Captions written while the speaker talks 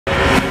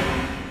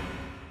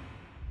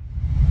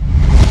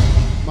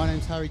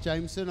name's Harry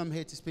Jameson. I'm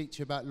here to speak to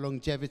you about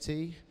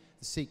longevity,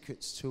 the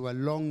secrets to a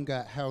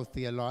longer,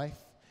 healthier life.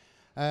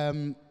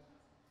 I'm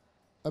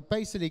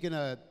basically going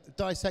to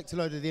dissect a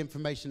load of the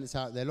information that's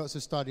out there. Lots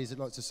of studies that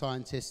lots of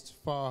scientists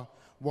far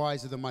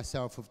wiser than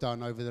myself have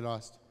done over the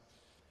last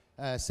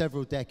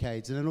several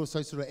decades, and then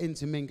also sort of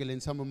intermingle in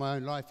some of my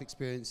own life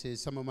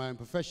experiences, some of my own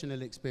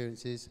professional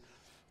experiences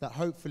that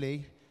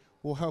hopefully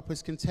will help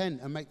us content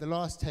and make the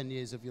last 10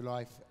 years of your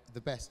life the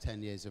best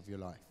 10 years of your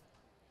life.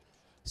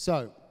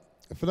 So,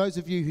 for those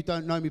of you who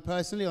don't know me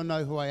personally or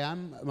know who I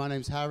am, my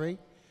name's Harry.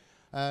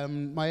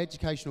 My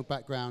educational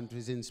background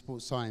is in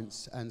sports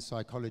science and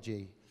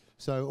psychology.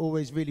 So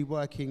always really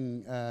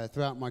working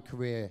throughout my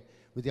career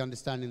with the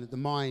understanding that the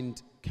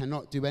mind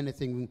cannot do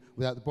anything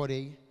without the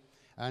body,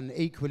 and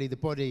equally the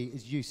body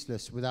is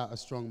useless without a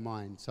strong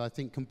mind. So I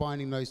think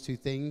combining those two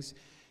things,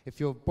 if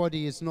your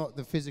body is not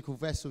the physical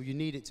vessel you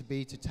need it to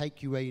be to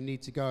take you where you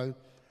need to go,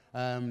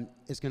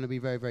 it's going to be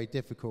very, very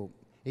difficult.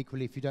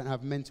 Equally, if you don't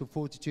have mental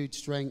fortitude,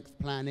 strength,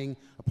 planning,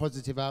 a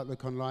positive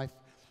outlook on life,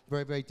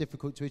 very, very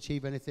difficult to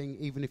achieve anything,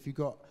 even if you've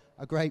got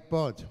a great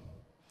bod.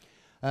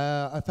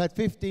 I've had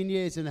 15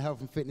 years in the health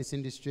and fitness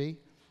industry.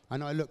 I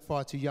know I look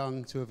far too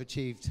young to have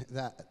achieved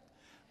that,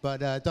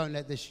 but don't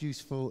let this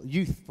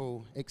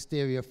youthful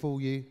exterior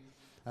fool you.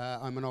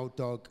 I'm an old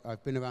dog.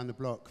 I've been around the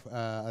block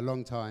a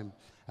long time,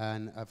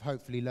 and I've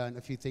hopefully learned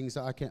a few things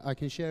that I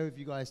can share with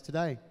you guys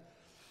today.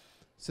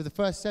 So the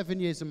first 7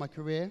 years of my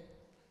career,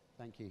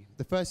 thank you.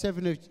 The first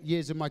 7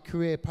 years of my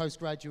career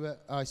postgraduate,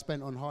 I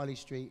spent on Harley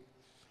Street.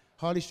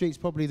 Harley Street's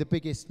probably the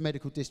biggest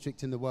medical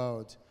district in the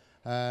world.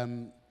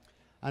 And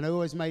I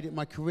always made it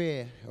my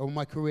career, or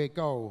my career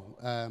goal,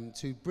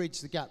 to bridge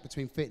the gap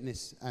between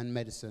fitness and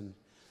medicine.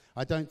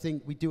 I don't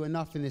think we do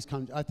enough in this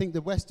country. I think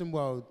the Western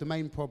world, the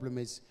main problem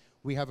is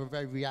we have a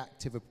very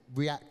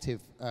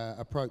reactive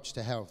approach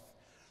to health.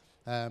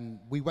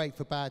 We wait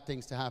for bad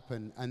things to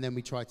happen, and then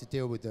we try to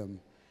deal with them.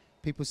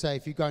 People say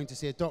if you're going to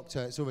see a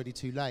doctor, it's already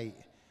too late.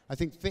 I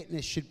think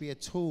fitness should be a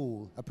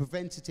tool, a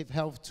preventative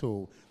health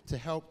tool, to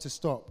help to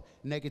stop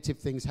negative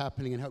things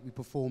happening and help you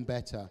perform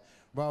better,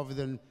 rather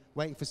than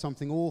waiting for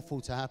something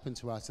awful to happen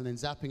to us and then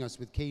zapping us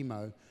with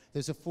chemo.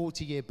 There's a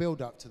 40-year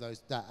build-up to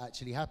that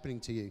actually happening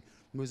to you.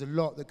 There was a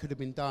lot that could have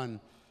been done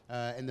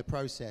in the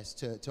process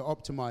to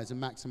optimize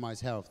and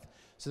maximize health.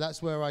 So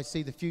that's where I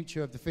see the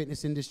future of the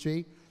fitness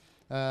industry.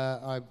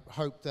 I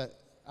hope that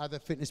other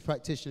fitness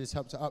practitioners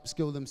help to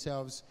upskill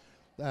themselves.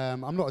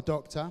 I'm not a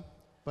doctor,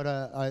 but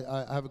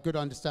I have a good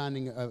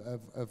understanding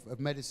of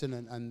medicine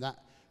and that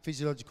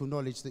physiological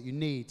knowledge that you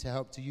need to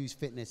help to use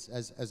fitness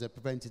as a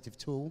preventative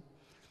tool.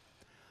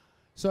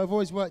 So I've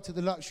always worked at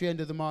the luxury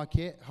end of the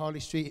market. Harley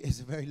Street is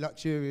a very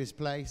luxurious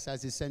place,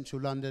 as is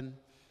central London.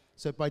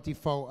 So by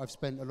default, I've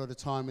spent a lot of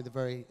time with a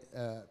very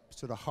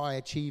sort of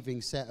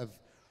high-achieving set of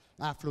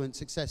affluent,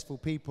 successful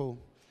people.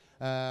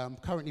 I'm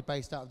currently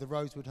based out of the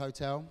Rosewood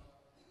Hotel,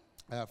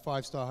 a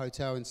 5-star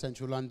hotel in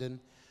central London.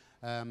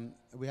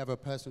 We have a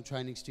personal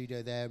training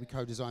studio there. We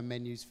co-design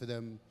menus for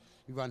them.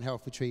 We run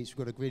health retreats.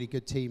 We've got a really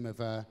good team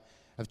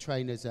of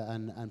trainers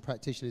and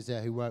practitioners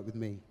there who work with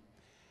me.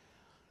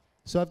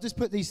 So I've just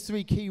put these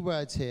 3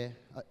 keywords here.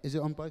 Is it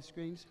on both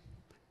screens?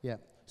 Yeah.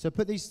 So I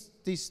put these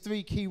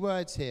 3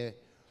 keywords here: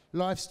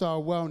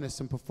 lifestyle, wellness,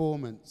 and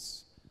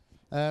performance.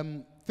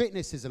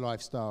 Fitness is a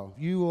lifestyle.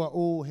 You are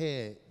all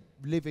here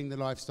living the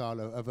lifestyle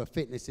of a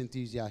fitness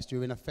enthusiast.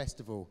 You're in a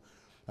festival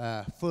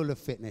full of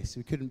fitness.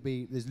 We couldn't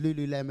be, there's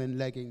Lululemon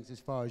leggings as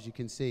far as you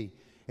can see.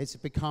 It's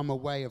become a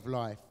way of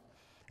life.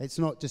 It's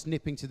not just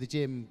nipping to the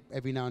gym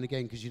every now and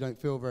again because you don't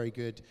feel very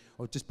good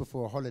or just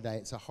before a holiday.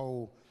 It's a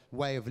whole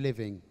way of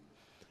living.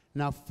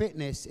 Now,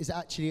 fitness is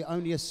actually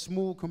only a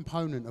small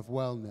component of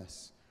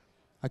wellness.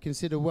 I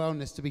consider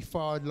wellness to be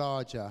far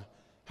larger.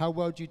 How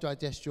well do you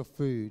digest your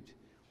food?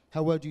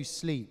 How well do you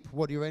sleep?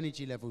 What are your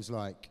energy levels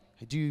like?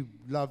 Do you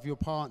love your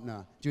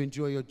partner? Do you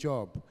enjoy your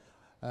job?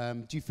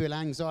 Do you feel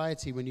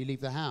anxiety when you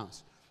leave the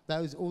house?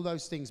 All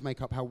those things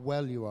make up how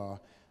well you are.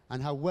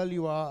 And how well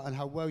you are and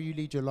how well you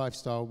lead your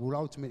lifestyle will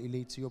ultimately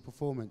lead to your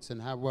performance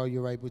and how well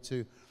you're able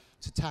to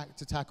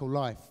tackle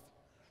life.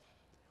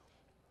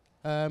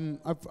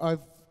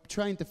 I've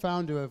trained the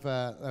founder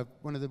of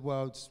one of the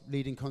world's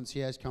leading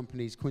concierge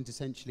companies,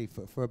 quintessentially,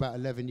 for about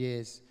 11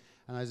 years.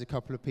 And there's a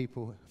couple of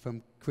people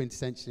from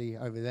quintessentially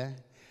over there.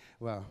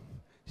 Well,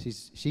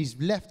 she's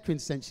left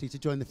quintessentially to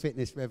join the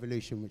fitness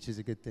revolution, which is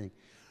a good thing.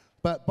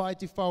 But by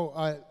default,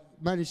 I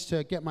managed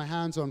to get my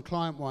hands on,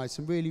 client-wise,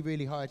 some really,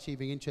 really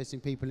high-achieving, interesting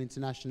people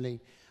internationally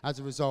as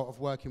a result of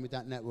working with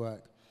that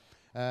network.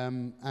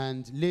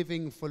 And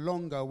living for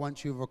longer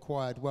once you've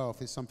acquired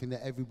wealth is something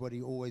that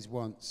everybody always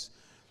wants.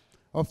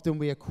 Often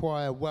we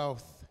acquire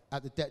wealth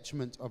at the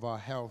detriment of our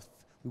health.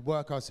 We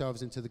work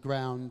ourselves into the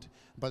ground.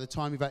 By the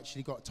time you've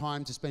actually got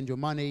time to spend your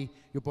money,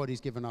 your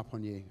body's given up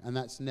on you, and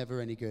that's never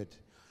any good.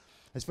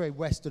 It's a very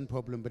Western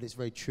problem, but it's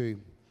very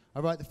true. I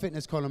write the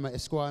fitness column at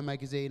Esquire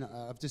magazine.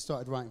 I've just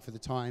started writing for the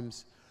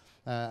Times,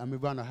 and we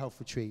run a health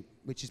retreat,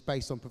 which is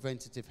based on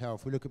preventative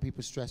health. We look at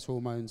people's stress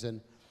hormones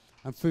and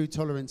food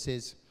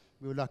tolerances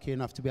We were lucky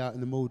enough to be out in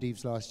the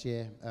Maldives last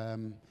year.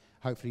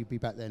 Hopefully be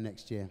back there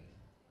next year.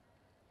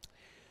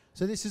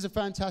 So this is a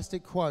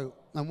fantastic quote,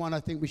 and one I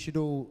think we should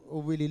all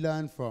really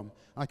learn from.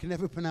 I can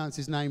never pronounce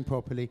his name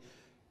properly.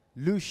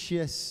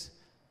 Lucius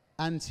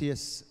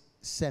Antius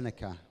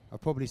Seneca. I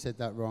probably said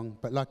that wrong,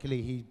 but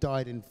luckily he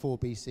died in 4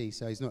 BC,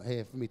 so he's not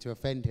here for me to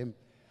offend him.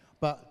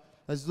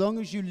 But as long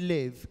as you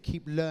live,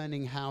 keep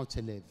learning how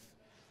to live.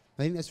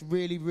 I think that's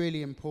really,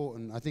 really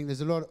important. I think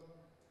there's a lot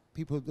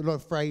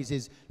of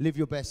phrases, live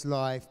your best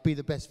life, be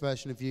the best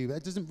version of you.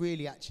 That doesn't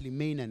really actually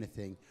mean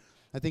anything.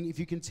 I think if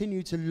you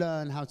continue to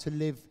learn how to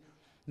live,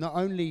 not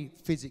only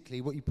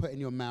physically, what you put in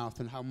your mouth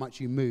and how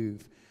much you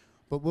move,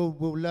 but we'll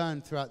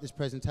learn throughout this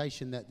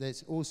presentation that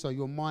there's also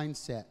your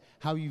mindset,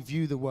 how you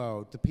view the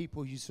world, the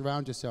people you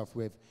surround yourself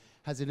with,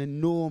 has an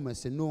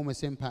enormous,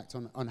 enormous impact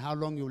on how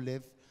long you'll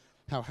live,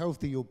 how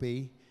healthy you'll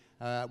be,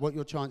 what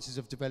your chances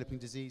of developing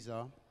disease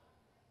are.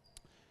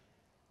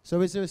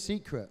 So is there a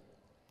secret?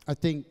 I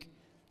think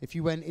if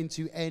you went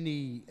into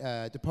any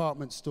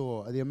department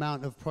store, the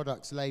amount of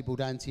products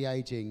labeled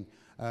anti-aging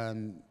are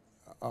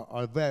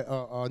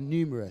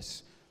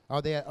numerous.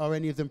 Are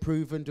any of them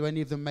proven? Do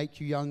any of them make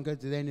you younger?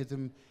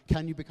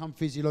 Can you become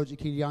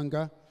physiologically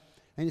younger?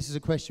 And this is a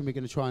question we're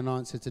going to try and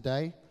answer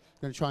today.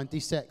 We're going to try and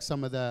dissect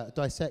some of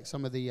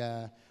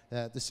the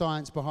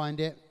science behind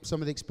it,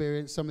 some of the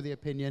experience, some of the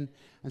opinion,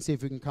 and see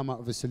if we can come up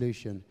with a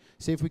solution.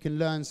 See if we can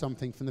learn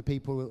something from the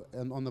people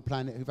on the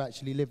planet who've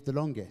actually lived the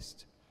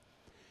longest.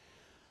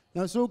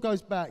 Now, a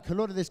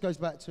lot of this goes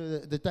back to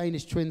the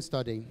Danish twin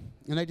study,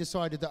 and they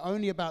decided that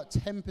only about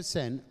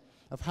 10%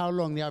 of how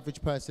long the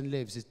average person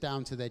lives is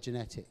down to their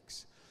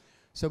genetics.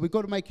 So we've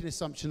got to make an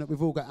assumption that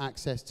we've all got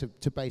access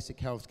to basic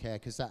health care,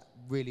 because that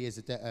really is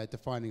a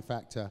defining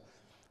factor.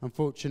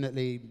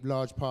 Unfortunately,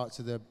 large parts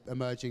of the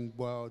emerging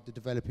world, the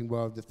developing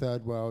world, the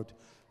third world,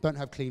 don't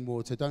have clean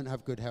water, don't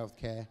have good health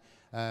care,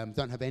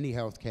 don't have any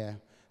health care.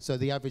 So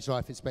the average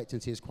life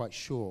expectancy is quite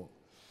short.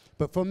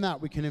 But from that,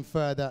 we can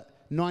infer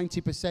that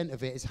 90%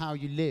 of it is how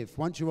you live.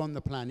 Once you're on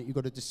the planet, you've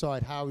got to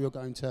decide how you're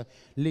going to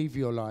live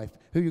your life,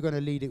 who you're going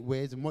to lead it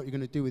with, and what you're going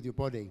to do with your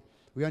body.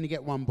 We only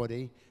get one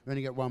body, we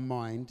only get one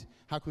mind.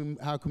 How can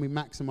we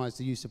maximize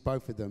the use of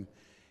both of them?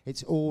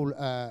 It's all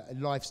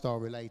lifestyle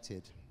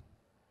related.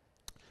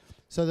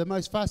 So the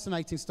most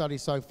fascinating study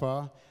so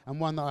far, and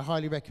one that I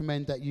highly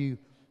recommend that you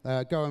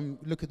go and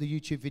look at the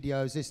YouTube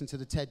videos, listen to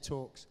the TED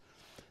Talks.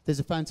 There's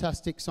a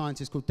fantastic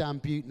scientist called Dan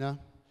Buettner.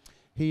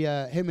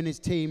 Him and his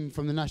team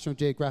from the National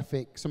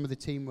Geographic, some of the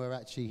team were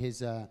actually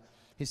his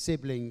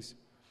siblings,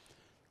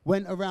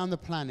 went around the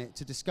planet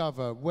to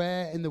discover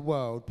where in the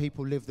world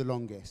people live the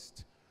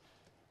longest.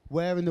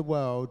 Where in the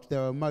world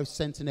there are most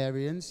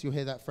centenarians. You'll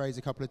hear that phrase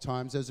a couple of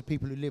times. Those are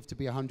people who live to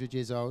be 100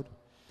 years old.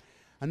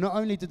 And not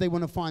only did they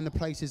want to find the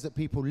places that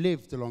people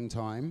lived a long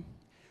time,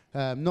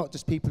 not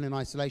just people in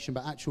isolation,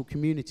 but actual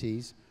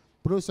communities,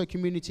 but also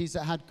communities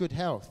that had good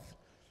health.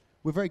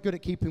 We're very good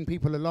at keeping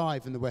people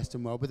alive in the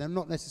Western world, but they're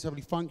not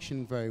necessarily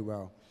functioning very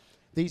well.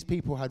 These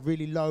people had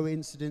really low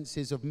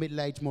incidences of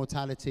middle-age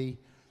mortality.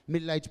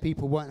 Middle-aged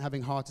people weren't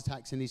having heart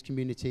attacks in these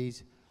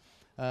communities.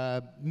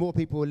 More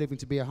people were living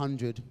to be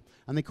 100,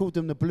 and they called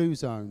them the blue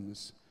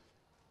zones.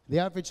 The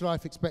average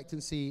life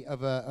expectancy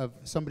of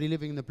somebody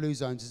living in the blue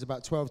zones is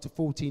about 12 to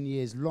 14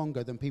 years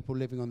longer than people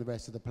living on the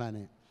rest of the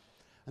planet.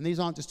 And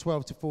these aren't just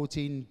 12 to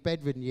 14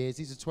 bedridden years,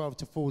 these are 12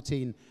 to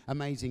 14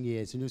 amazing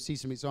years. And you'll see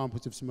some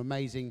examples of some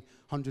amazing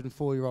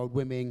 104-year-old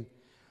women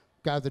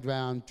gathered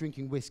around,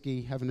 drinking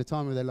whiskey, having the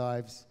time of their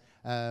lives,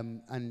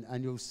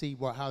 and you'll see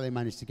how they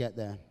managed to get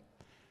there.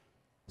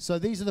 So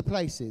these are the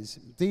places.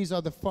 These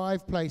are the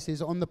 5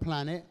 places on the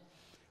planet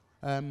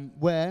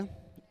where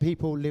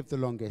people live the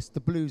longest, the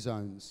blue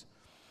zones.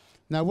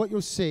 Now what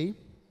you'll see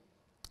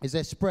is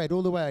they're spread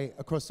all the way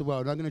across the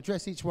world. I'm going to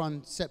address each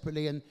one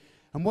separately, and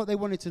what they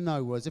wanted to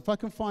know was if I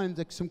can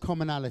find some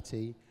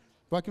commonality,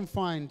 if I can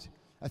find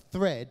a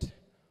thread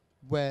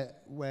where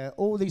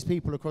all these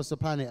people across the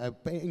planet are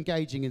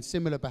engaging in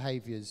similar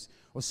behaviors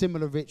or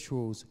similar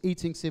rituals,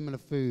 eating similar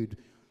food,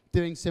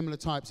 doing similar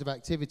types of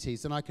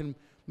activities, then I can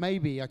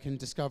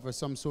discover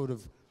some sort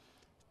of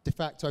de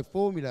facto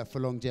formula for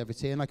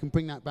longevity, and I can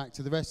bring that back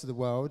to the rest of the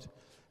world.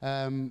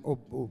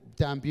 Or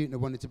Dan Buettner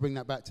wanted to bring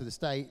that back to the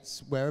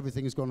States, where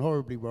everything has gone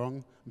horribly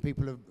wrong, and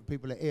people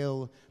are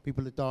ill,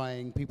 people are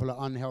dying, people are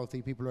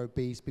unhealthy, people are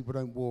obese, people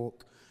don't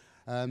walk,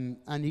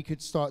 and he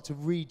could start to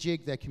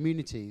rejig their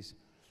communities.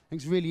 I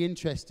think it's really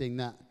interesting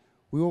that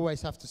we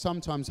always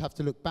sometimes have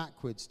to look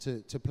backwards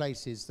to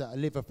places that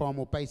live a far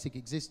more basic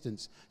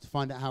existence to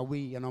find out how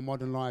we in our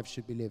modern lives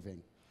should be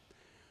living.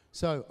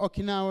 So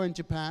Okinawa in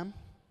Japan,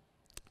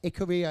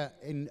 Ikaria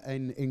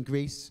in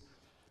Greece.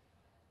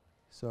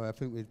 So I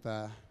think we've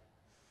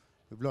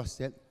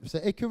lost it. So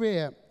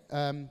Ikaria,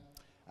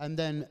 and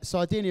then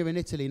Sardinia in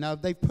Italy. Now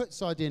they've put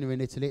Sardinia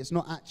in Italy. It's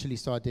not actually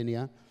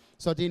Sardinia.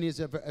 Sardinia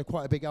is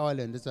quite a big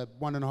island. There's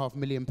 1.5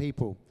 million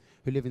people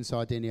who live in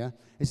Sardinia.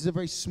 This is a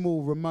very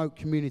small, remote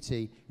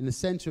community in the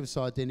center of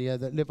Sardinia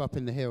that live up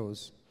in the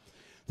hills.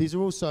 These are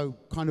also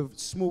kind of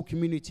small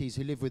communities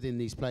who live within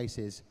these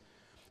places.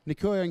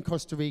 Nicoya in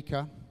Costa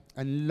Rica,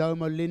 and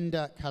Loma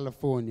Linda,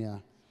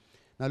 California.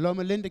 Now,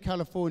 Loma Linda,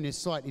 California is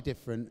slightly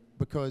different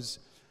because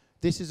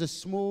this is a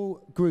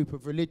small group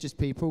of religious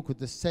people called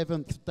the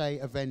Seventh-day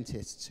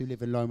Adventists who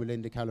live in Loma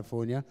Linda,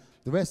 California.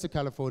 The rest of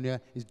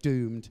California is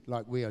doomed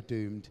like we are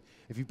doomed.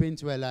 If you've been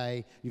to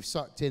LA, you've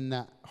sucked in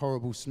that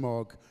horrible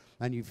smog,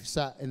 and you've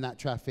sat in that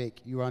traffic,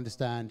 you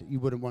understand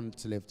you wouldn't want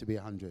to live to be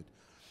 100.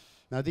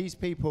 Now, these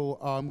people,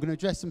 I'm going to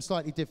address them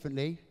slightly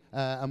differently,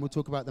 and we'll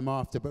talk about them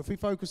after. But if we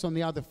focus on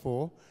the other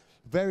four,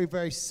 very,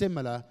 very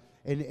similar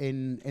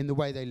in the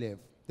way they live.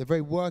 They're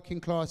very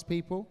working class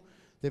people.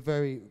 They're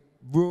very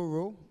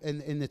rural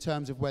in the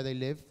terms of where they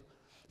live.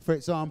 For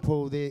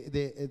example,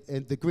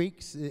 the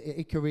Greeks,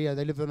 Ikaria,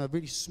 they lived on a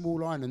really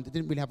small island that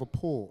didn't really have a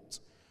port,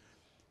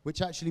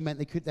 which actually meant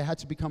they had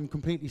to become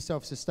completely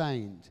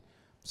self-sustained.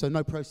 So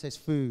no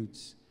processed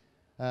foods,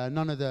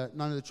 none of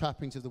the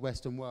trappings of the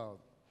Western world.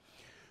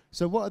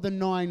 So what are the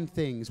 9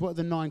 things? What are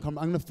the 9 I'm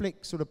going to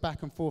flick sort of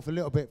back and forth a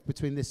little bit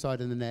between this side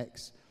and the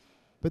next.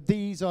 But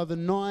these are the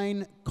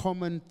 9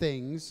 common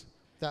things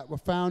that were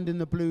found in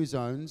the blue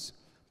zones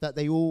that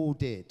they all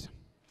did.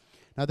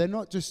 Now, they're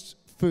not just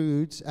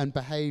foods and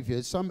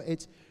behaviors.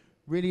 It's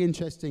really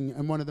interesting,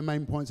 and one of the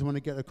main points I want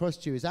to get across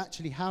to you is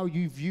actually how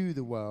you view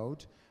the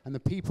world and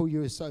the people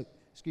you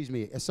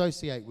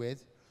associate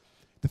with,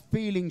 the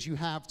feelings you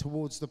have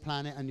towards the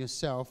planet and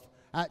yourself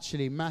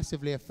actually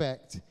massively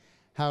affect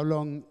how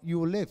long you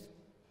will live.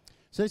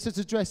 So let's just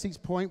address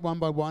each point one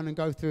by one and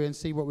go through and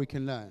see what we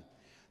can learn.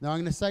 Now, I'm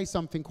going to say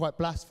something quite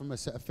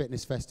blasphemous at a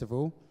fitness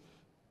festival,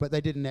 but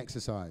they didn't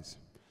exercise.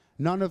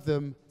 None of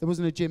them, there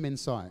wasn't a gym in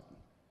sight.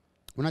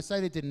 When I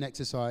say they didn't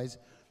exercise,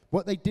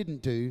 what they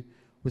didn't do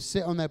was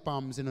sit on their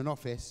bums in an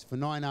office for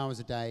 9 hours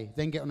a day,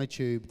 then get on a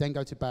tube, then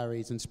go to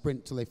Barry's and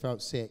sprint till they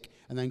felt sick,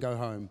 and then go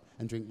home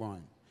and drink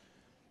wine.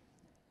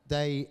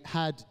 They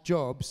had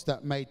jobs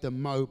that made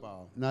them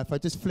mobile. Now, if I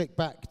just flick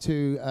back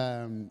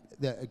to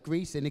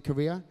Greece in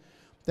Ikaria,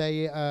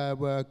 they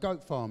were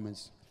goat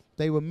farmers.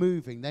 They were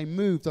moving. They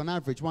moved on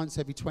average once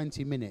every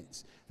 20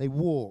 minutes. They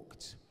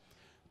walked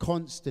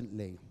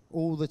constantly,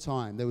 all the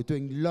time. They were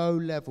doing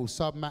low-level,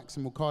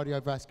 sub-maximal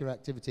cardiovascular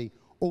activity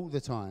all the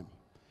time.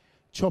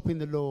 Chopping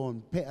the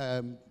lawn,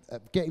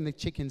 getting the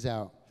chickens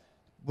out.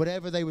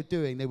 Whatever they were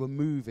doing, they were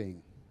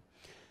moving.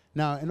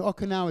 Now, in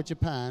Okinawa,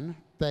 Japan,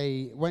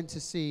 they went to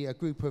see a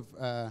group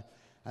of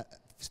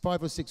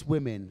 5 or 6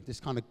 women, this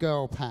kind of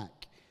girl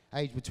pack,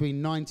 aged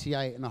between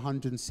 98 and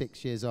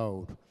 106 years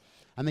old.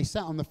 And they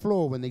sat on the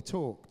floor when they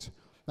talked.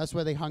 That's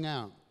where they hung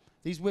out.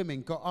 These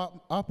women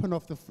got up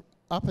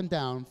and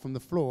down from the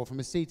floor, from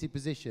a seated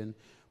position,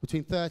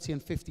 between 30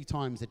 and 50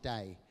 times a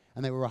day,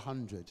 and they were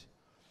 100.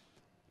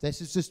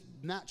 This is just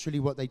naturally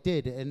what they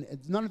did. And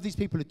none of these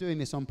people are doing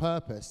this on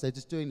purpose. They're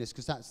just doing this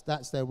because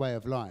that's their way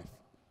of life.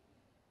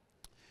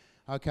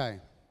 Okay,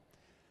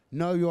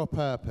 know your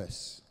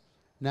purpose.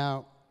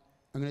 Now,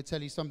 I'm going to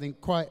tell you something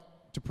quite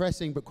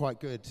depressing but quite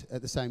good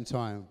at the same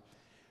time.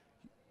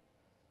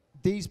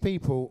 These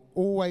people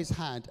always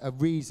had a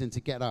reason to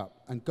get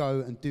up and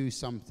go and do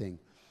something.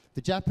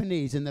 The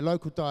Japanese, in the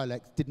local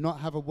dialect, did not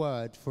have a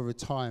word for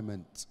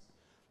retirement.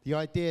 The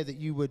idea that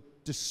you would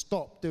just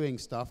stop doing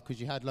stuff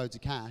because you had loads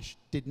of cash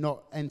did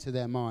not enter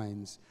their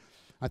minds.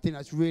 I think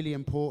that's really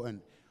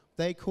important.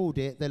 They called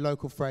it, their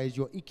local phrase,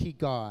 your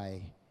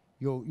ikigai.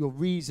 Your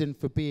reason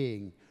for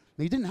being.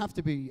 Now, you didn't have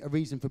to be a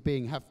reason for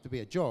being, have to be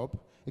a job.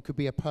 It could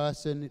be a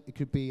person, it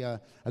could be a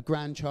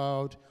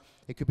grandchild,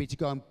 it could be to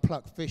go and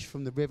pluck fish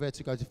from the river,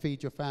 to go to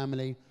feed your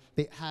family.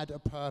 It had a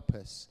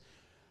purpose.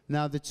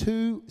 Now,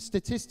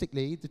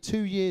 statistically, the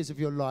 2 years of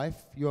your life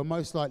you are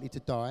most likely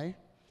to die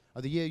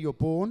are the year you're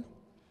born,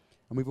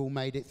 and we've all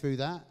made it through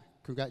that,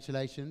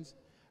 congratulations,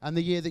 and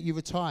the year that you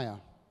retire.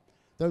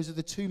 Those are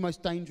the 2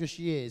 most dangerous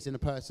years in a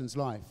person's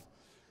life.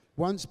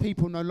 Once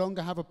people no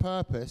longer have a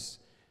purpose,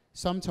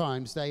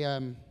 sometimes they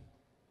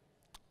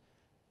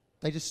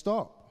just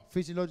stop.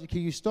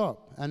 Physiologically, you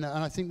stop. And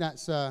I think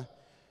that's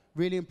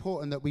really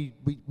important that we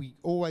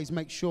always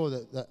make sure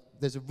that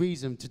there's a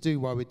reason to do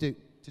what we're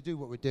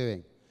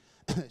doing.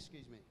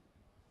 Excuse me.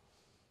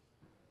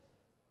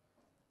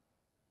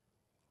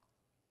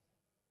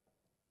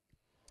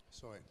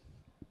 Sorry.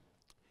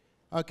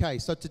 Okay,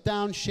 so to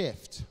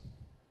downshift.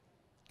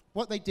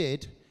 What they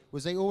did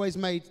was they always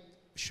made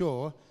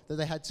sure that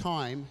they had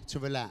time to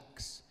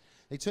relax.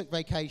 They took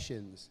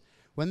vacations.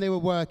 When they were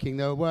working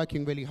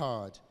really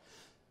hard.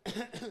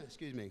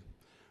 Excuse me.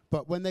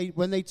 But when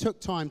they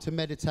took time to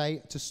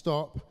meditate, to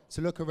stop,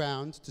 to look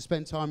around, to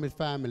spend time with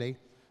family,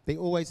 they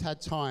always had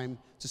time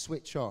to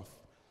switch off.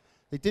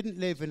 They didn't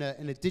live in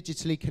a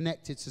digitally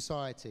connected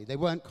society. They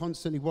weren't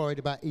constantly worried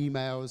about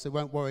emails. They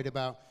weren't worried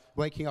about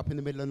waking up in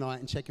the middle of the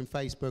night and checking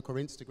Facebook or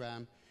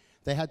Instagram.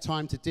 They had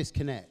time to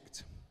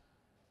disconnect.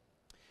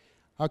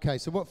 Okay,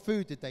 so what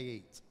food did they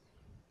eat?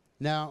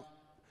 Now,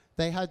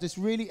 they had this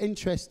really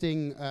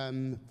interesting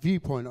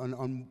viewpoint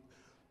on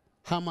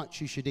how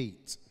much you should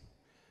eat.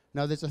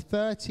 Now, there's a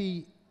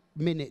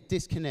 30-minute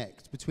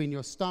disconnect between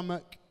your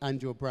stomach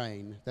and your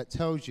brain that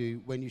tells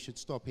you when you should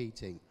stop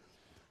eating.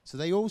 So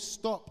they all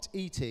stopped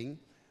eating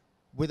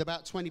with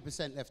about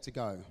 20% left to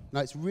go.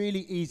 Now, it's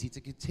really easy to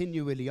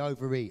continually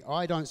overeat.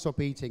 I don't stop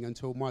eating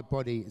until my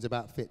body is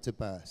about fit to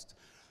burst,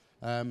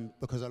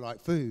 because I like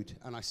food,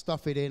 and I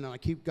stuff it in, and I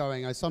keep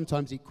going. I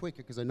sometimes eat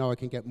quicker because I know I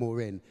can get more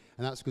in,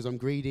 and that's because I'm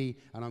greedy,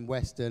 and I'm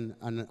Western,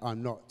 and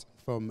I'm not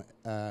from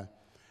a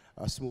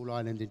small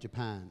island in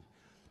Japan.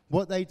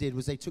 What they did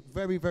was they took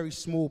very, very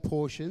small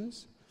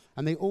portions,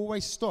 and they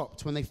always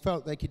stopped when they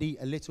felt they could eat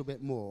a little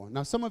bit more.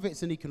 Now, some of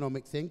it's an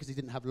economic thing, because they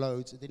didn't have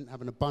loads, they didn't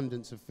have an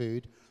abundance of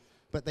food,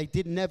 but they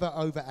did never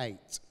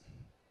overate.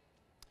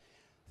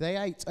 They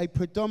ate a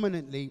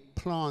predominantly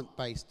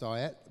plant-based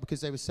diet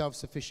because they were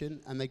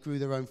self-sufficient, and they grew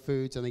their own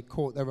foods, and they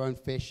caught their own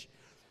fish,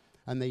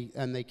 and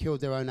they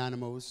killed their own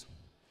animals.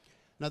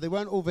 Now, they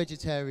weren't all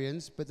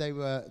vegetarians, but they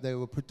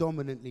were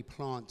predominantly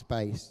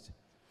plant-based,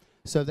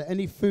 so that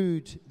any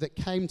food that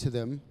came to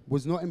them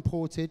was not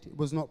imported, it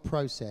was not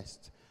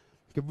processed.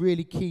 A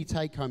really key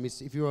take-home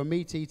is, if you're a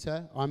meat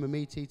eater, I'm a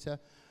meat eater,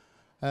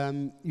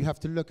 you have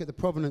to look at the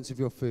provenance of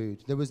your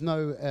food. There was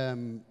no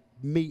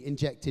meat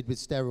injected with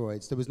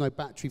steroids. There was no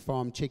battery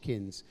farm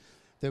chickens.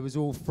 There was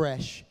all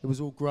fresh. It was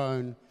all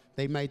grown.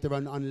 They made their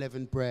own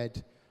unleavened bread.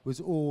 It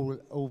was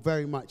all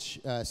very much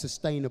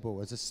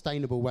sustainable, a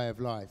sustainable way of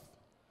life.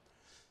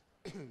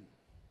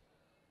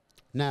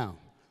 Now,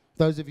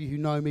 those of you who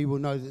know me will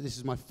know that this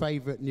is my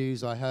favorite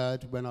news I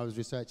heard when I was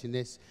researching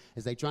this,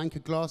 is they drank a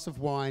glass of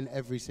wine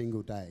every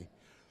single day.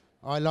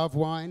 I love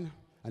wine.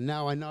 And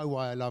now I know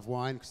why I love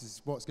wine, because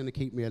it's what's going to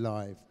keep me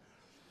alive.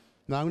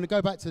 Now, I'm going to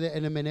go back to that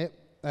in a minute.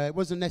 It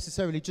wasn't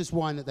necessarily just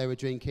wine that they were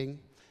drinking.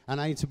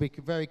 And I need to be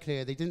very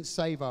clear, they didn't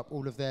save up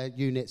all of their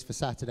units for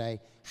Saturday,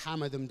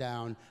 hammer them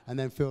down, and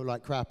then feel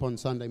like crap on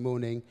Sunday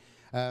morning.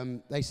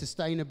 They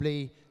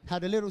sustainably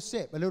had a little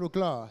sip, a little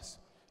glass.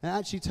 And it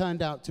actually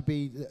turned out to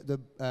be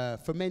the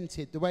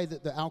fermented, the way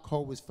that the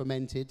alcohol was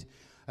fermented.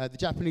 The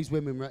Japanese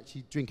women were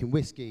actually drinking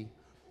whiskey.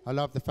 I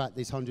love the fact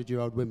these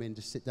 100-year-old women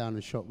just sit down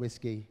and shot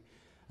whiskey.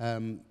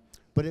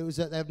 But it was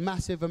that they had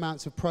massive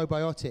amounts of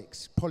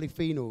probiotics,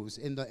 polyphenols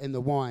in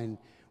the wine,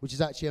 which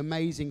is actually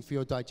amazing for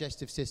your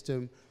digestive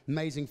system,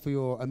 amazing for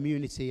your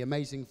immunity,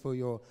 amazing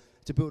for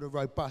to build a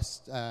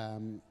robust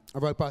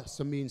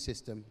immune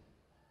system.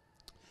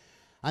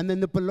 And then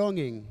the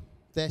belonging,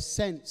 their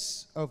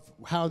sense of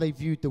how they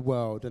viewed the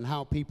world and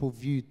how people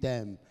viewed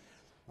them.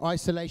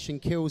 Isolation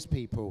kills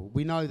people.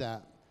 We know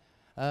that.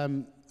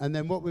 And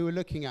then what we were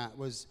looking at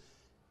was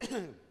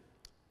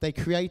they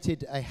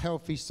created a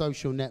healthy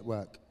social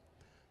network.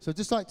 So I'd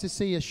just like to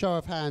see a show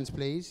of hands,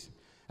 please,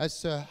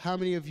 as to how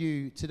many of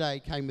you today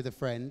came with a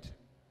friend.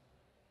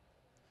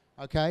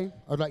 Okay?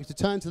 I'd like you to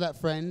turn to that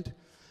friend.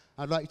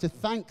 I'd like you to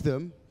thank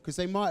them, because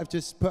they might have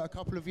just put a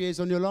couple of years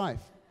on your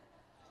life.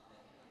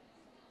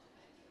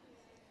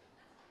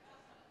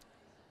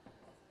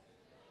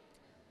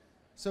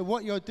 So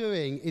what you're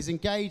doing is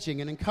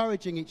engaging and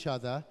encouraging each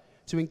other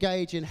to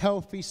engage in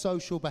healthy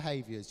social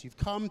behaviors. You've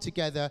come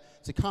together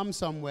to come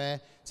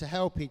somewhere to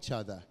help each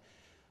other.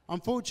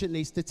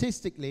 Unfortunately,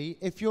 statistically,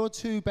 if your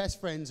two best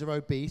friends are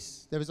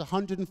obese, there is a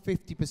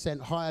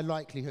 150% higher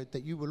likelihood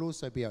that you will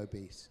also be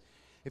obese.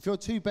 If your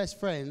two best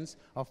friends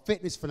are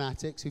fitness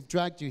fanatics who've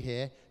dragged you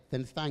here,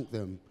 then thank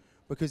them.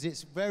 Because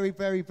it's very,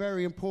 very,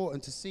 very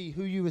important to see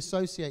who you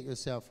associate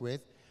yourself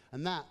with,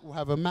 and that will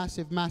have a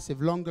massive, massive,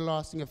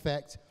 longer-lasting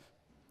effect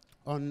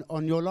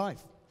on your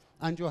life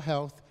and your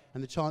health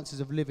and the chances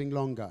of living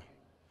longer.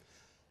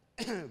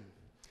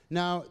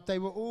 Now, they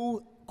were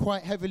all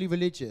quite heavily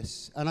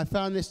religious, and I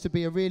found this to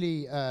be a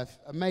really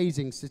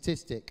amazing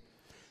statistic,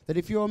 that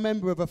if you're a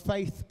member of a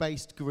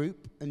faith-based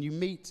group and you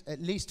meet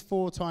at least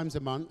 4 times a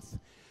month,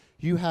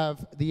 you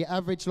have the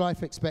average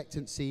life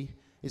expectancy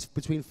is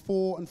between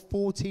 4 and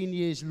 14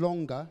 years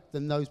longer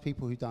than those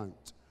people who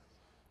don't.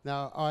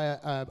 Now,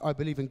 I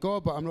believe in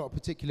God, but I'm not a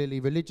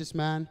particularly religious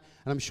man,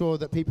 and I'm sure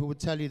that people would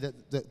tell you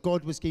that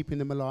God was keeping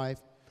them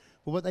alive.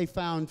 But what they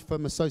found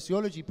from a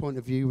sociology point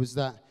of view was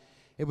that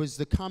it was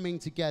the coming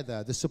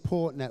together, the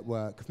support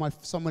network.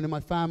 If someone in my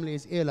family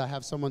is ill, I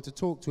have someone to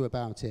talk to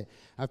about it.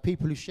 I have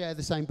people who share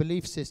the same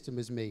belief system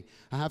as me.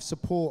 I have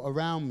support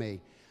around me.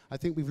 I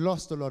think we've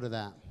lost a lot of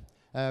that,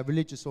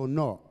 religious or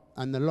not.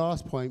 And the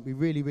last point we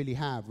really, really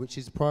have, which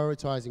is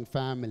prioritizing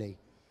family.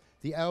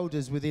 The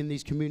elders within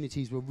these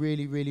communities were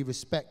really, really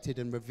respected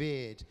and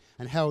revered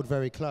and held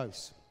very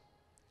close,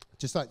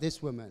 just like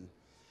this woman.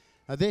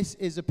 Now, this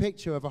is a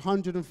picture of a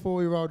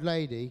 104-year-old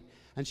lady,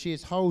 and she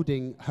is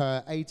holding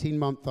her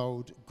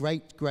 18-month-old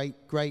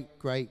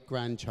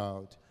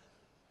great-great-great-great-grandchild.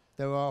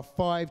 There are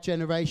 5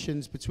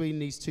 generations between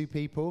these two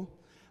people,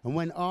 and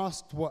when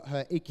asked what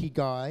her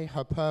ikigai,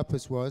 her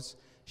purpose was,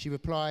 she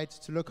replied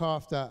to look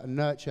after and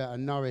nurture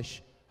and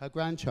nourish her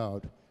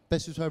grandchild.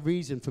 This was her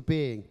reason for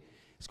being.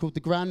 It's called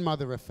the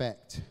grandmother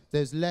effect.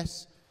 There's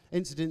less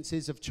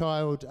incidences of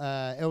child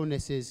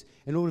illnesses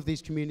in all of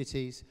these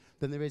communities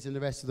than there is in the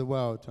rest of the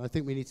world. I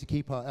think we need to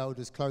keep our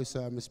elders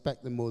closer and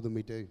respect them more than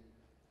we do.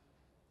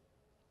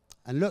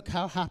 And look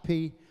how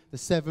happy the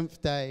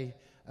Seventh-day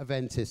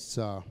Adventists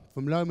are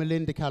from Loma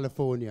Linda,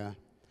 California.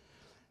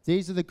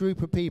 These are the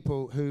group of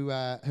people who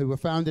were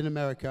found in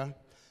America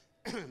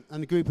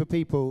and the group of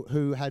people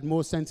who had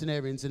more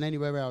centenarians than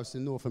anywhere else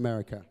in North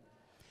America.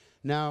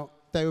 Now,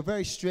 they were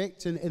very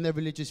strict in their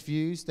religious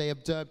views. They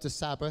observed the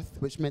Sabbath,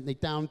 which meant they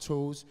downed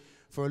tools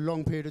for a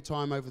long period of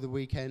time over the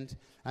weekend,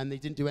 and they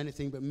didn't do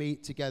anything but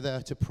meet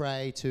together to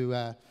pray,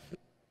 to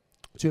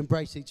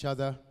embrace each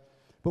other.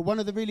 But one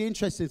of the really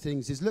interesting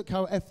things is look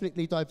how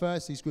ethnically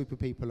diverse these group of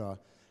people are.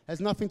 It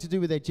has nothing to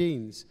do with their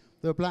genes.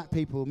 There are black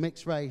people,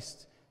 mixed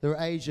race, there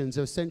are Asians,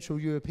 there are Central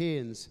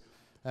Europeans,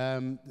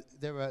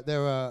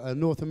 there are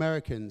North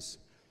Americans.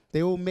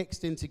 They all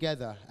mixed in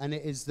together, and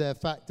it is the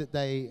fact that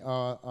they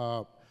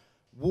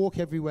walk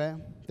everywhere.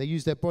 They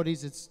use their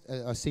bodies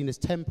are seen as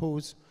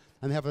temples,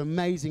 and they have an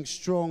amazing,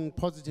 strong,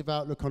 positive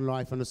outlook on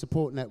life and a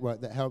support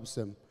network that helps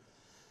them.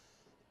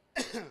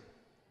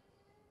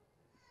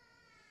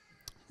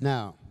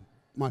 Now,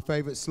 my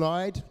favorite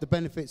slide, the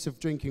benefits of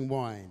drinking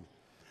wine.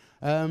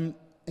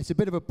 It's a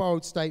bit of a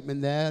bold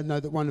statement there. I know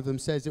that one of them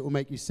says it will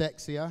make you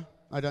sexier.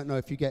 I don't know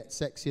if you get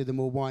sexier the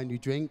more wine you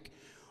drink,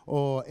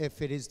 or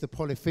if it is the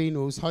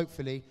polyphenols,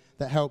 hopefully,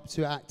 that help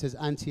to act as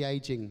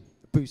anti-aging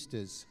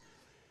boosters.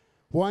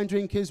 Wine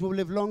drinkers will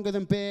live longer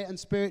than beer and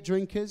spirit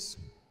drinkers.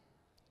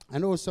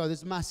 And also,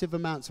 there's massive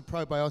amounts of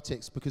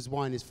probiotics because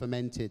wine is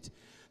fermented.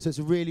 So it's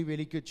a really,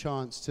 really good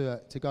chance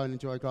to go and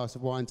enjoy a glass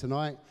of wine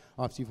tonight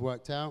after you've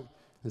worked out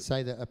and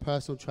say that a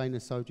personal trainer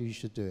told you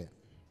should do it.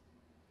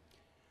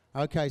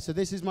 Okay, so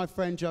this is my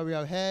friend Joey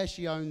O'Hare.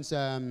 She owns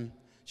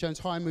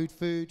High Mood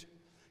Food.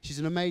 She's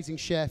an amazing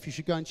chef. You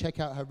should go and check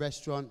out her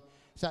restaurant.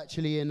 It's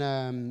actually in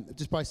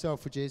just by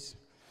Selfridges.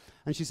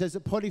 And she says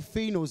that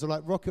polyphenols are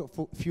like rocket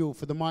fuel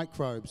for the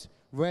microbes.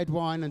 Red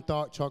wine and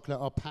dark chocolate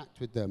are packed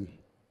with them.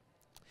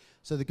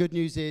 So the good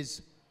news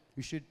is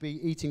you should be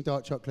eating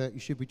dark chocolate. You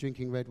should be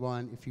drinking red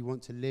wine if you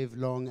want to live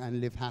long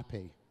and live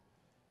happy.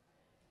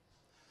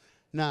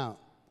 Now,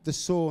 the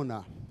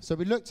sauna. So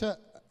we looked at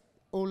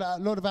a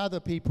lot of other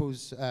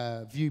people's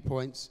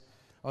viewpoints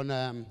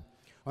on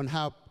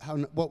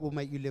what will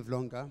make you live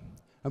longer.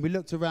 And we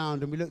looked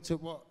around and we looked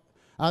at what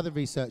other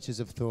researchers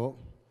have thought.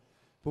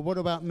 But what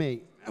about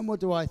me? And what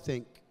do I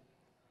think?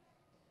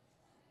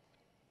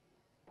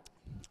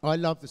 I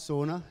love the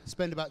sauna.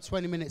 Spend about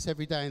 20 minutes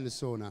every day in the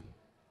sauna.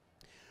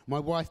 My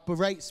wife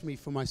berates me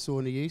for my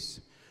sauna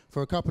use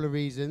for a couple of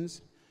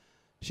reasons.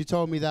 She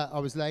told me that I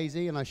was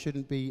lazy and I should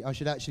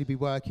actually be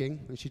working.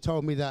 And she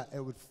told me that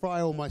it would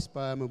fry all my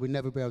sperm and we'd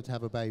never be able to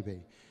have a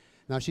baby.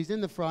 Now, she's in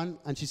the front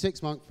and she's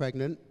 6 months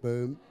pregnant.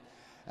 Boom.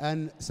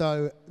 And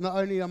so not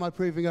only am I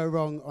proving her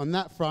wrong on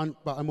that front,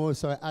 but I'm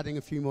also adding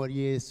a few more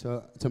years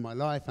to my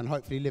life and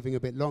hopefully living a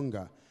bit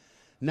longer.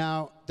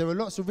 Now, there are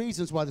lots of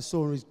reasons why the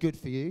sauna is good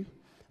for you.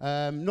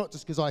 Not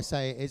just because I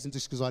say it is and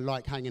just because I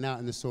like hanging out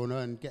in the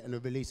sauna and getting a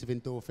release of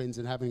endorphins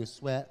and having a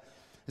sweat.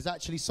 It's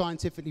actually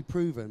scientifically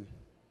proven.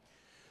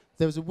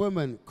 There was a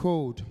woman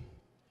called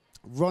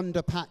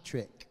Rhonda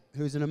Patrick,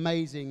 who's an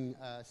amazing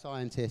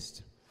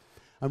scientist.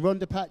 And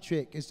Rhonda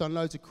Patrick has done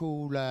loads of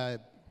cool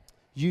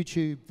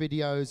YouTube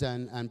videos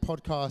and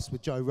podcasts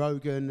with Joe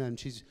Rogan, and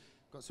she's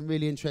got some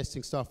really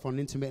interesting stuff on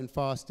intermittent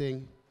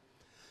fasting.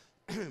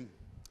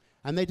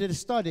 And they did a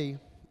study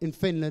in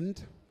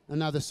Finland.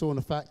 Another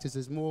sauna fact is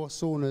there's more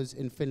saunas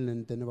in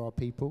Finland than there are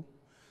people.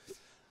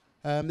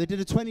 They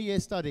did a 20-year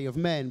study of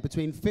men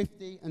between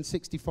 50 and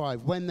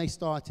 65 when they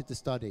started the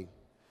study.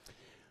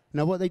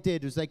 Now, what they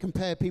did was they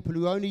compared people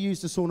who only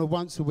used the sauna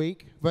once a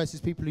week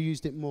versus people who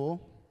used it more.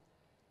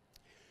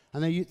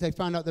 And they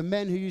found out the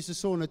men who used the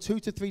sauna 2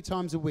 to 3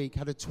 times a week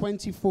had a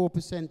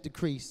 24%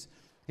 decrease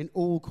in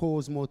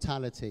all-cause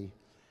mortality.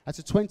 That's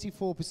a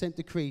 24%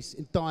 decrease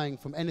in dying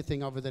from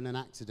anything other than an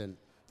accident.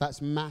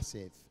 That's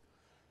massive.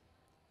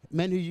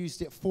 Men who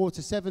used it 4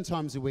 to 7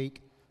 times a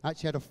week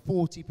actually had a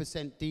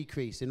 40%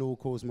 decrease in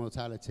all-cause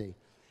mortality.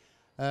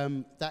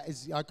 That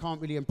is, I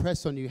can't really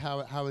impress on you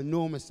how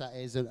enormous that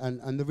is,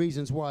 and the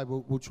reasons why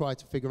we'll try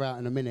to figure out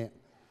in a minute.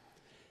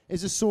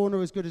 Is a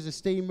sauna as good as a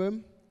steam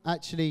room?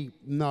 Actually,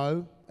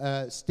 no.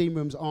 Steam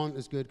rooms aren't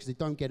as good because they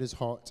don't get as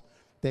hot.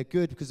 They're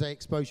good because they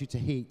expose you to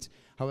heat.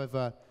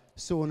 However,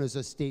 saunas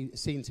are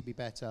seen to be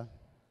better.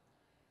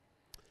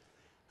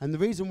 And the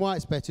reason why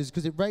it's better is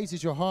because it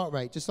raises your heart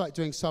rate, just like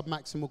doing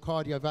submaximal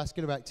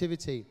cardiovascular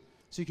activity.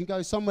 So you can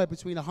go somewhere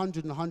between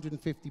 100 and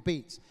 150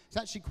 beats. It's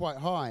actually quite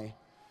high.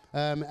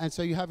 And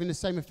so you're having the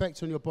same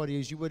effect on your body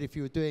as you would if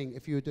you were doing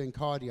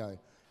cardio.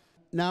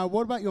 Now,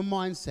 what about your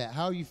mindset?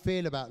 How you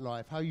feel about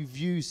life, how you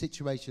view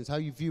situations, how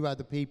you view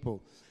other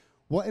people?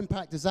 What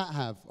impact does that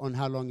have on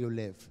how long you'll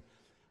live?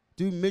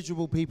 Do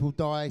miserable people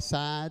die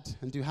sad,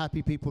 and do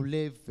happy people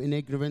live in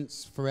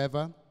ignorance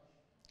forever?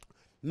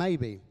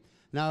 Maybe.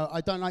 Now,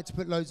 I don't like to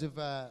put loads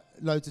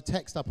of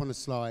text up on the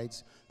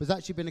slides, but there's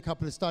actually been a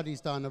couple of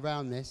studies done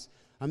around this.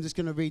 I'm just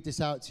going to read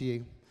this out to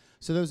you.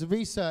 So there was a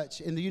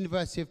research in the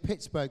University of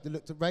Pittsburgh that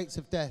looked at rates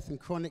of death and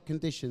chronic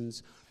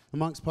conditions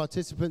amongst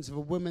participants of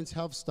a women's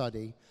health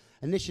study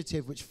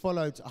initiative which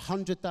followed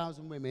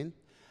 100,000 women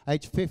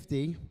aged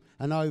 50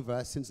 and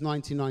over since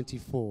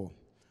 1994.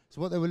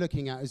 So what they were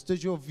looking at is,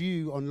 does your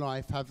view on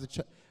life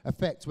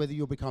affect whether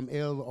you'll become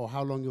ill or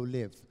how long you'll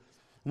live.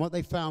 And what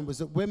they found was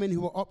that women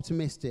who were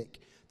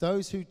optimistic,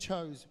 those who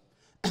chose,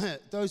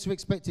 those who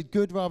expected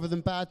good rather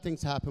than bad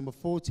things to happen, were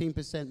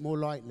 14% more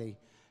likely,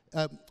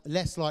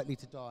 less likely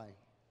to die.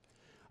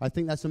 I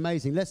think that's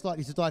amazing. Less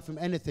likely to die from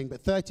anything,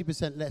 but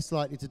 30% less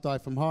likely to die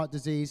from heart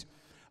disease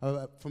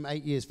from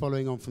 8 years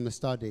following on from the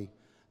study.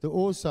 They're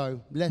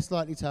also less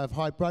likely to have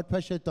high blood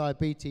pressure,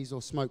 diabetes,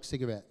 or smoke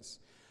cigarettes.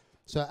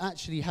 So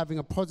actually having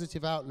a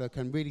positive outlook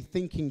and really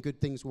thinking good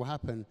things will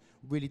happen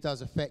really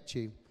does affect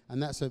you.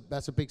 And that's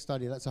a big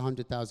study. That's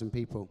 100,000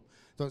 people.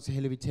 Dr.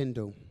 Hilary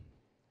Tyndall.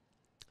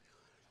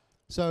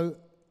 So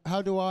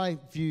how do I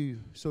view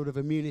sort of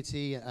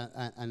immunity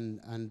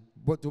and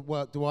what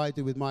work do I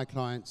do with my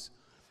clients?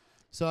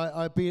 So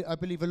I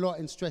believe a lot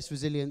in stress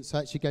resilience. I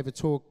actually gave a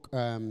talk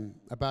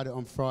about it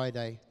on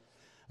Friday.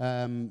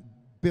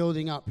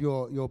 Building up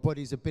your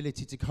body's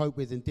ability to cope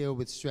with and deal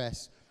with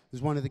stress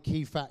is one of the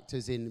key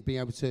factors in being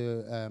able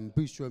to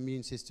boost your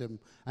immune system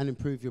and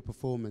improve your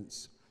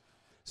performance.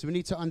 So we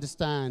need to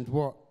understand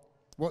what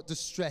does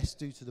stress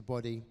do to the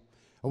body,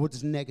 or what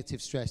does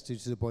negative stress do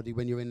to the body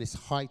when you're in this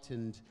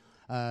heightened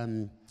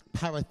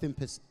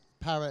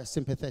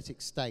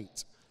parasympathetic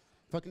state.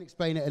 If I can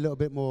explain it a little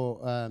bit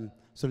more,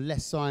 sort of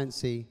less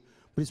sciencey,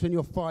 but it's when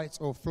your fight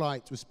or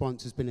flight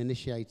response has been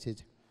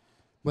initiated,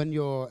 when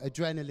your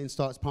adrenaline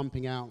starts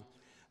pumping out,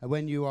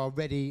 when you are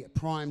ready,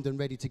 primed and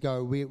ready to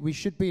go. We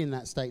should be in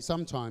that state.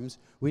 Sometimes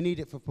we need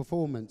it for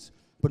performance,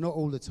 but not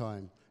all the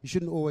time. You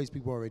shouldn't always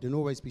be worried and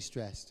always be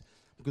stressed,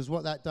 because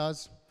what that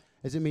does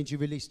is it means you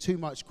release too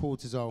much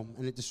cortisol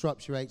and it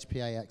disrupts your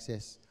HPA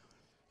axis.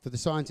 For the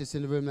scientists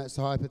in the room, that's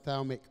the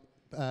hypothalamic,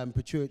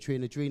 pituitary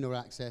and adrenal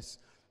axis.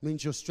 It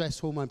means your stress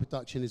hormone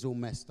production is all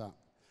messed up.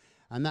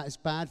 And that is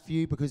bad for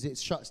you because it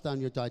shuts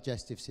down your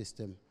digestive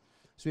system.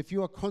 So if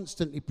you are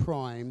constantly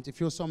primed, if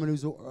you're someone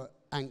who's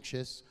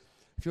anxious,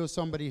 if you're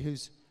somebody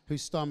whose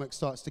stomach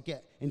starts to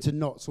get into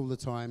knots all the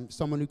time,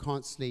 someone who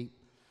can't sleep,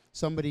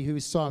 somebody who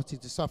is starting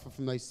to suffer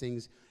from those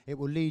things, it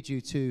will lead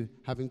you to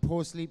having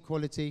poor sleep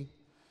quality,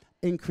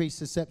 increased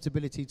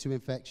susceptibility to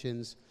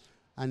infections,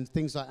 and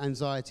things like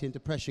anxiety and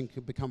depression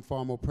could become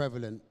far more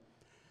prevalent.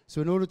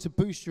 So in order to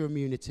boost your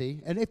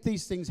immunity, and if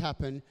these things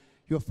happen,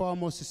 you're far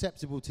more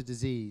susceptible to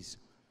disease,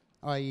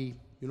 i.e.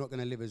 you're not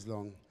going to live as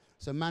long.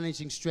 So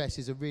managing stress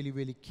is a really,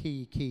 really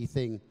key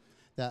thing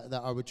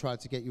that I would try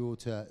to get you all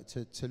to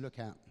look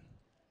at.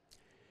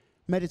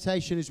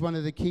 Meditation is one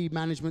of the key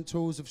management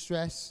tools of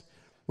stress,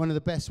 one of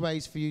the best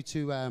ways for you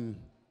to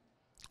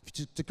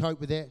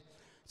cope with it,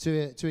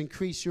 to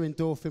increase your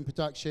endorphin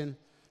production,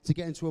 to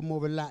get into a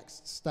more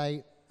relaxed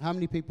state. How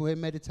many people here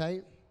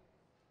meditate?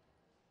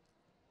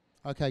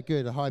 Okay,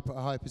 good, a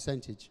high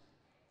percentage.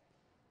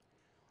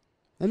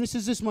 And this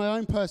is just my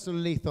own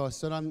personal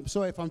ethos, and I'm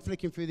sorry if I'm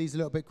flicking through these a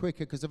little bit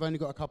quicker because I've only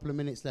got a couple of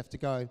minutes left to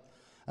go.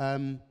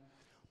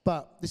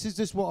 But this is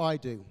just what I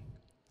do.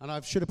 And I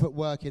should have put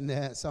work in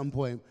there at some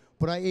point.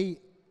 But I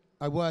eat,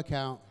 I work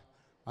out,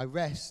 I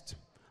rest,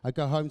 I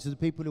go home to the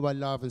people who I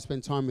love and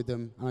spend time with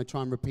them, and I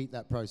try and repeat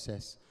that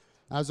process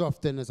as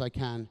often as I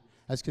can,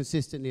 as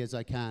consistently as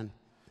I can.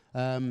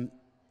 And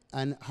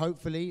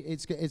hopefully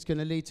it's going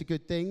to lead to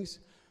good things.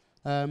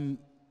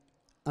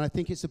 And I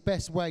think it's the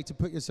best way to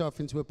put yourself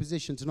into a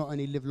position to not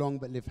only live long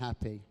but live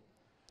happy.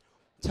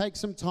 Take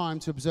some time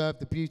to observe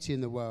the beauty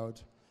in the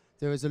world.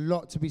 There is a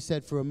lot to be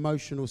said for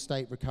emotional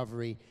state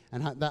recovery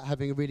and that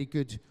having a really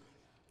good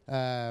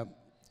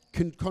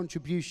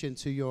contribution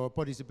to your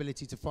body's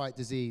ability to fight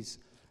disease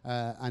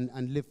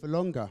and live for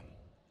longer.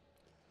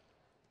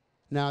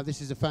 Now,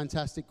 this is a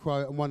fantastic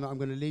quote and one that I'm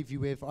going to leave you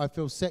with. I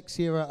feel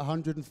sexier at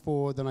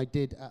 104 than I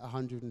did at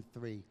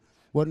 103.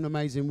 What an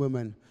amazing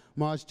woman.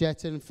 Marge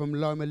Jetton from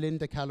Loma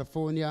Linda,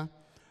 California,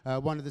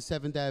 one of the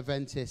Seventh-day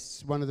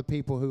Adventists, one of the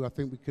people who I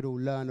think we could all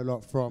learn a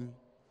lot from.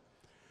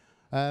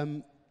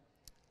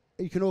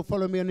 You can all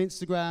follow me on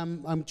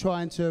Instagram. I'm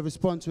trying to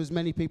respond to as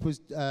many people's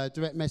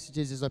direct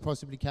messages as I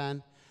possibly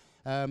can.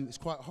 It's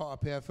quite hot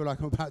up here. I feel like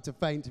I'm about to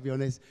faint, to be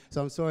honest.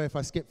 So I'm sorry if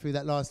I skip through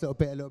that last little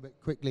bit a little bit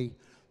quickly.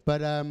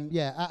 But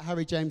yeah, at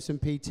Harry Jameson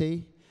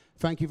PT.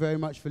 Thank you very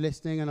much for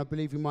listening, and I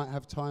believe we might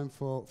have time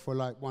for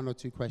like 1 or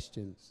 2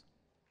 questions.